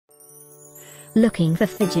Looking for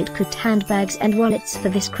Fidgetkute handbags and wallets for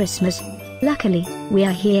this Christmas? Luckily, we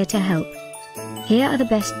are here to help. Here are the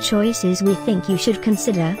best choices we think you should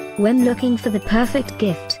consider when looking for the perfect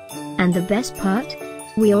gift. And the best part?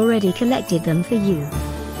 We already collected them for you.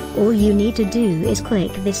 All you need to do is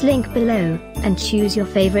click this link below and choose your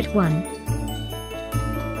favorite one.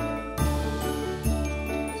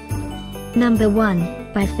 Number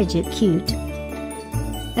 1, by Fidgetkute.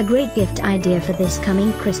 A great gift idea for this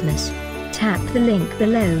coming Christmas. Tap the link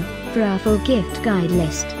below for our full gift guide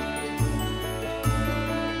list.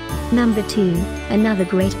 Number 2, another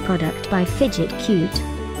great product by Fidgetkute.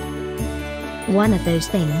 One of those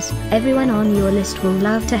things everyone on your list will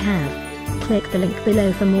love to have. Click the link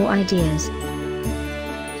below for more ideas.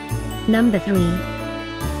 Number 3.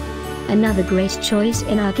 Another great choice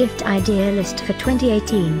in our gift idea list for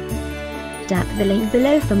 2018. Tap the link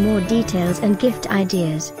below for more details and gift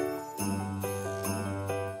ideas.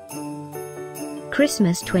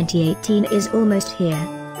 Christmas 2018 is almost here.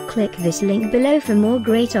 Click this link below for more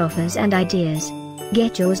great offers and ideas.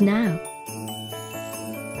 Get yours now.